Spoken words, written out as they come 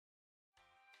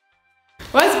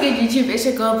good, YouTube? It's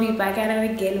your girl B back at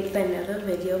it again with another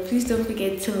video. Please don't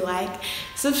forget to like,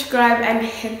 subscribe, and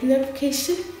hit the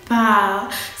notification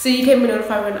bell so you can be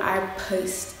notified when I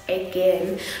post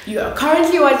again. You are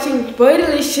currently watching Boy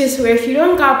Delicious, where if you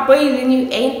don't got boy, then you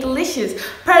ain't delicious.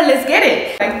 Pearl, let's get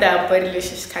it. Like the Boy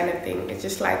Delicious kind of thing. It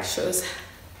just like shows.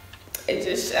 It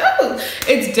just shows.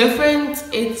 It's different,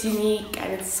 it's unique,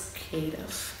 and it's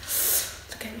creative.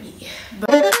 Look at me.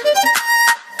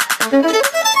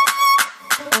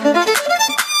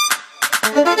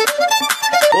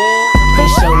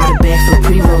 Show me the bag for the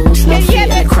pre-rolls. No fear in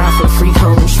the crowd for the free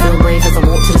hoes. Feel brave as I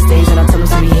walk to the stage and I tell them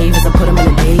to behave as I put them in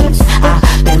the days.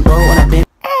 I've been bold when I've been.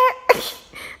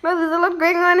 No, there's a lot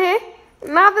going on here.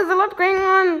 No, there's a lot going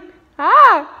on.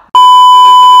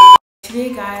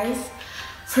 Today, guys,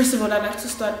 first of all, I'd like to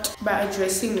start by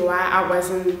addressing why I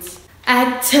wasn't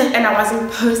active and I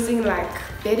wasn't posting like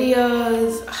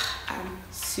videos. I'm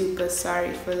super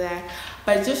sorry for that.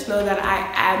 But just know that I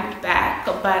am back,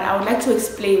 but I would like to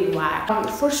explain why.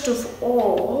 First of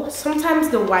all, sometimes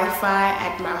the Wi-Fi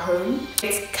at my home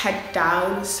is cut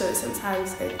down, so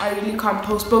sometimes I really can't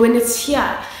post. But when it's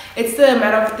here, it's the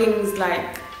matter of things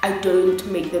like I don't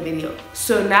make the video.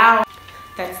 So now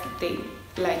that's the thing.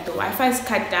 Like the Wi-Fi is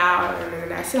cut down, and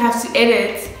then I still have to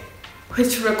edit,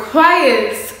 which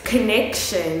requires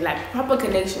connection, like proper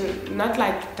connection, not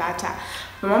like data.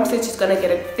 My mom said she's gonna get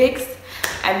it fixed,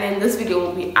 and then this video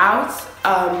will be out.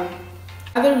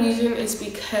 Other reason is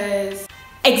because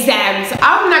exams.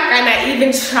 I'm not gonna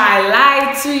even try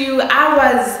lie to you. I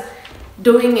was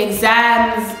doing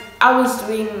exams. I was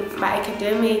doing my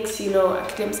academics. You know,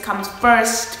 academics comes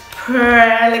first.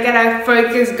 Purr, look at that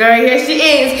focus, girl. Here she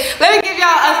is. Let me give y'all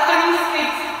a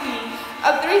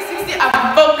 360, a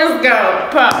focus girl.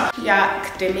 Purr. Yeah,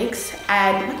 academics.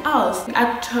 And what else?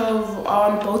 Active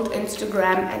on both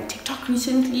Instagram and TikTok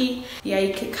recently. Yeah,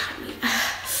 you can call me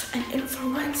an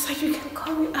influencer. You can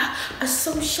call me a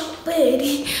social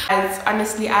buddy. Guys,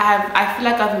 honestly, I feel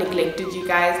like I've neglected you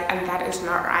guys, and that is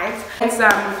not right. So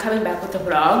I'm coming back with a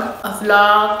vlog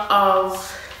of,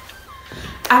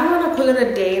 I don't want to call it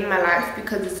a day in my life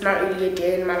because it's not really a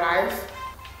day in my life.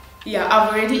 Yeah, I've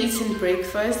already eaten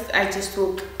breakfast. I just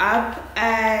woke up,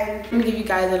 and I'm gonna give you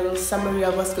guys a little summary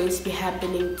of what's going to be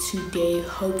happening today.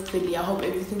 Hopefully, I hope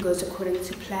everything goes according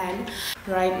to plan.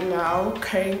 Right now,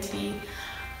 currently,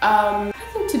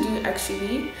 nothing to do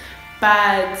actually,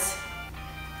 but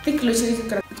I think load shedding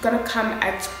is gonna come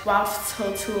at 12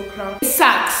 till 2 o'clock. It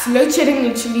sucks. Load shedding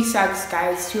literally sucks,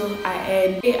 guys. I'm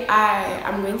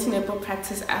going to netball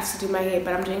practice. I have to do my hair,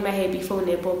 but I'm doing my hair before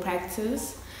netball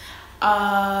practice.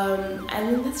 And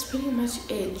then that's pretty much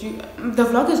it. The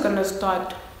vlog is gonna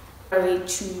start early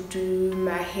to do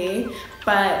my hair,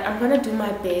 but I'm gonna do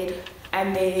my bed,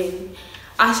 and then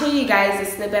I'll show you guys a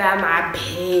snippet of my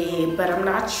bed, but I'm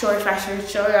not sure if I should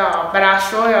show y'all, but I'll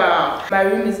show y'all. My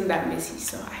room isn't that messy,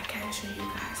 so I can't show you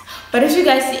guys. But if you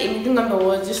guys see anything on the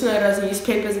wall, just know it was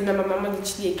newspapers, and then my mom was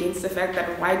literally against the fact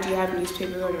that why do you have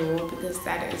newspapers on your wall, because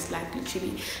that is like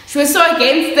literally, she was so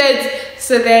against it.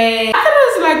 So I thought it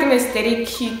was like an aesthetic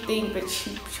cute thing, but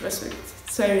she was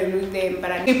so I removed them,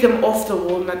 but I kept them off the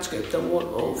wall, not scrape the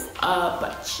wall off.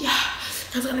 But yeah,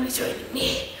 that's gonna be joining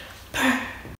me.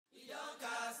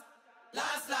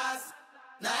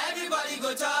 Now everybody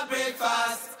go to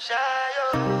breakfast.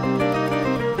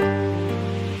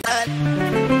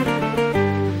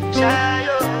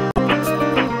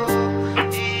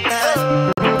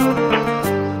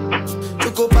 To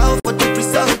go bow for the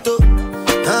result,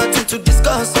 nothing to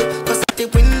discuss, cause they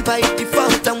win by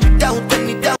default and without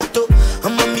any doubt.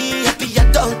 I'm a me happy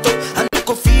adult, I no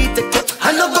go feed the girl,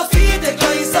 I no go feed the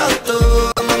girl insult.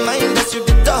 I'm a mind that's you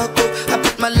the talk, I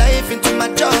put my life into my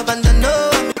job and I know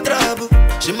I'm in trouble.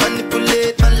 She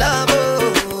manipulate my love,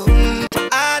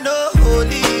 I know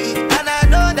holy, and I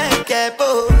know that care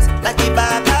pose like the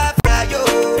Baba Frayo.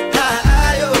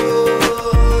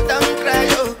 Don't cry,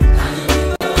 yo.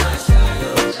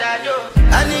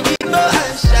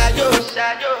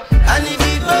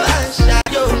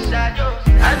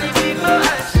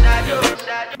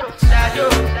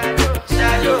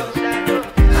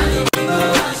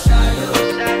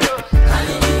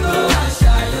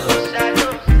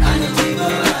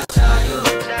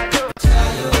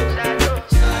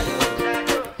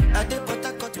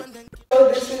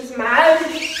 So this is my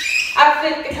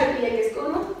outfit. It can be like a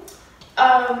school.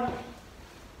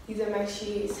 These are my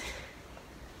shoes,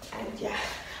 and yeah.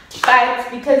 But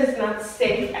because it's not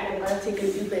safe and I'm gonna take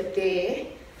an Uber there,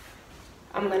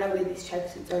 I'm gonna wear these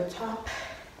tracksuits on top,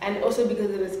 and also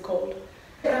because it is cold.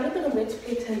 I don't think I'm going to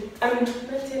play tennis. I'm going to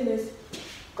play tennis.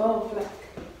 Golf like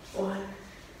 1,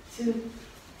 2.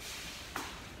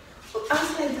 I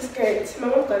was like, this skirt. My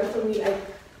mom got it for me like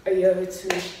a year or two.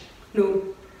 No,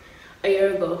 a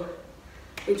year ago.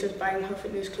 And she was buying her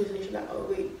fitness clothes and she's like, oh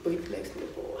wait, flex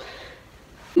nipple.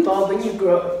 But when you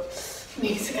grow up,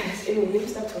 makes sense. Anyway, let me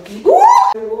stop talking. I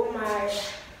wore my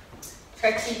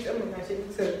tracksuit. Oh my gosh,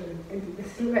 it's so good.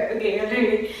 Okay, I'm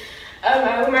doing it.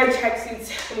 I wore my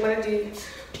tracksuit. I'm gonna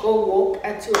go walk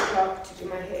at 2 o'clock to do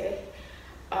my hair.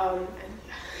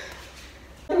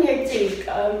 And hectic.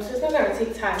 So it's not gonna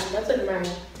take time. That's what my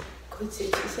coach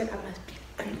said. She said I must be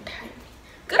on time.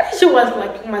 Girl, she was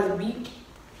like, you must be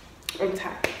on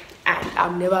time. And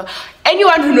I'm never,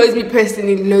 anyone who knows me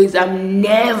personally knows I'm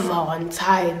never on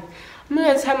time. I'm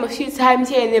not on time a few times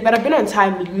here and there, but I've been on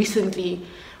time recently.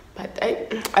 But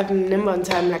I'm never on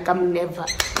time, like I'm never.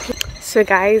 So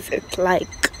guys, it's like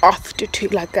after 2,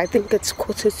 like I think it's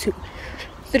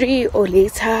 2:45 or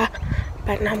later.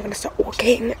 But now I'm gonna start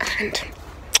walking and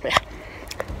yeah.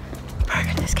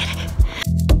 Alright, let's get it.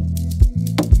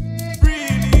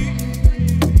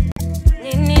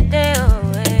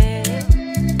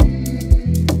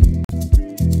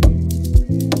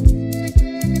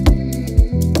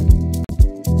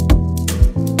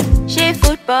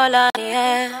 Football on the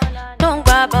air, don't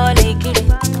grab all the kid.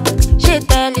 She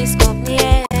telescope me,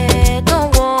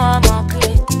 don't go on my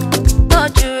kid.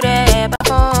 Don't you ever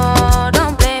fall,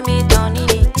 don't blame me, don't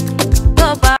need it.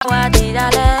 Go back, what did I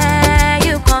let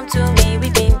you come to me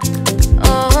with him?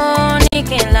 Oh,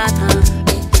 Nikin Latan,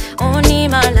 oh,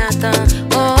 Nima Latan,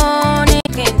 oh,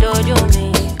 Nikin Dojo me,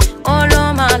 oh,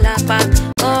 Loma Lapa,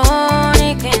 oh,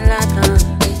 Nikin Latan,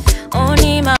 oh,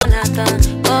 Nima Latan,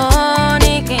 oh,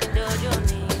 Nikin Dojo.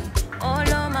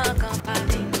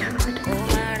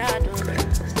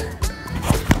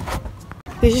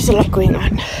 There's just a lot going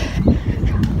on.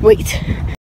 Wait.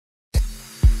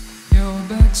 Your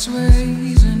back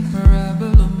sways in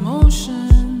parabol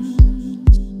emotions.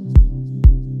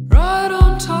 Right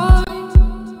on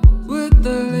time with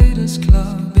the latest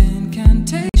club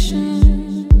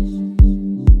incantation.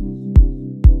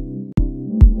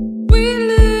 We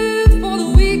live for the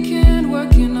weekend,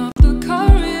 working up the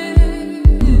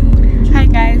courage. Hi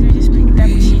guys, we just picked up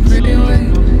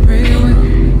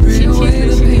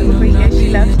She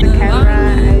loves the camera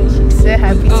and she's so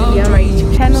happy to be on my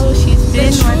YouTube channel. She's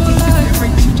been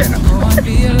wanting to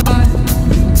be on my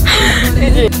YouTube channel.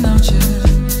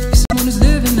 Someone who's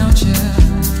living out here.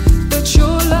 That's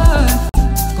your life.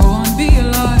 Go on, be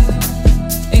alive.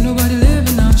 Ain't nobody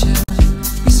living out here.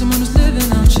 Be someone who's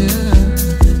living out here.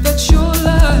 That's your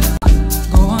life.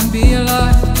 Go on, be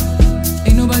alive.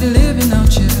 Ain't nobody living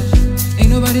out here. Ain't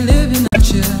nobody living out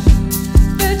here.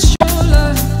 That's your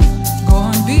life. Go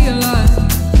on, be alive.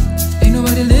 Ain't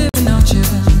nobody living out here.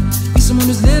 Be someone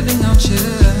who's living out here.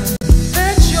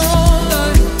 That's your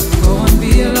life. Go on,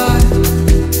 be alive.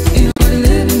 Ain't nobody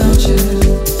living out here.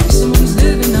 Be someone who's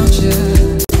living out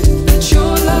here. That's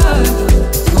your life.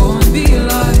 Go on, be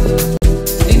alive.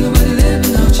 Ain't nobody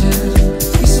living out here.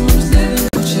 Be someone who's living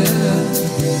out here.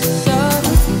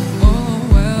 Oh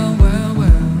well, well,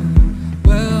 well,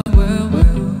 well, well,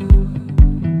 well.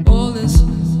 All is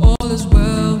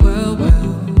well, well, well,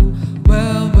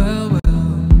 well, well, well.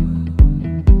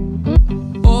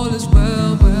 All is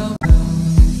well, well,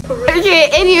 well. Okay,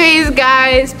 anyways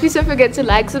guys, please don't forget to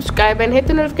like, subscribe and hit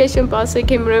the notification bell so you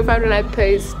can be notified when I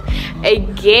post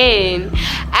again.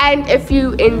 And if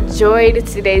you enjoyed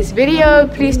today's video,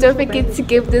 please don't forget to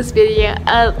give this video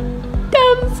a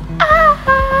thumbs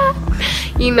up.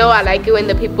 You know I like it when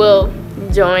the people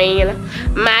join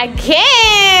my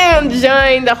camp,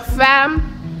 join the fam,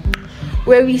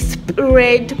 where we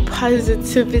spread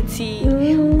positivity,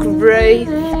 growth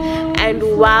and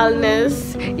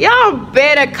wellness. Y'all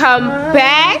better come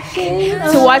back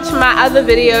to watch my other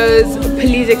videos.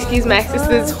 Please excuse my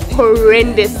sister's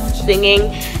horrendous singing,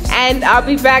 and I'll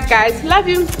be back guys. Love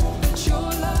you.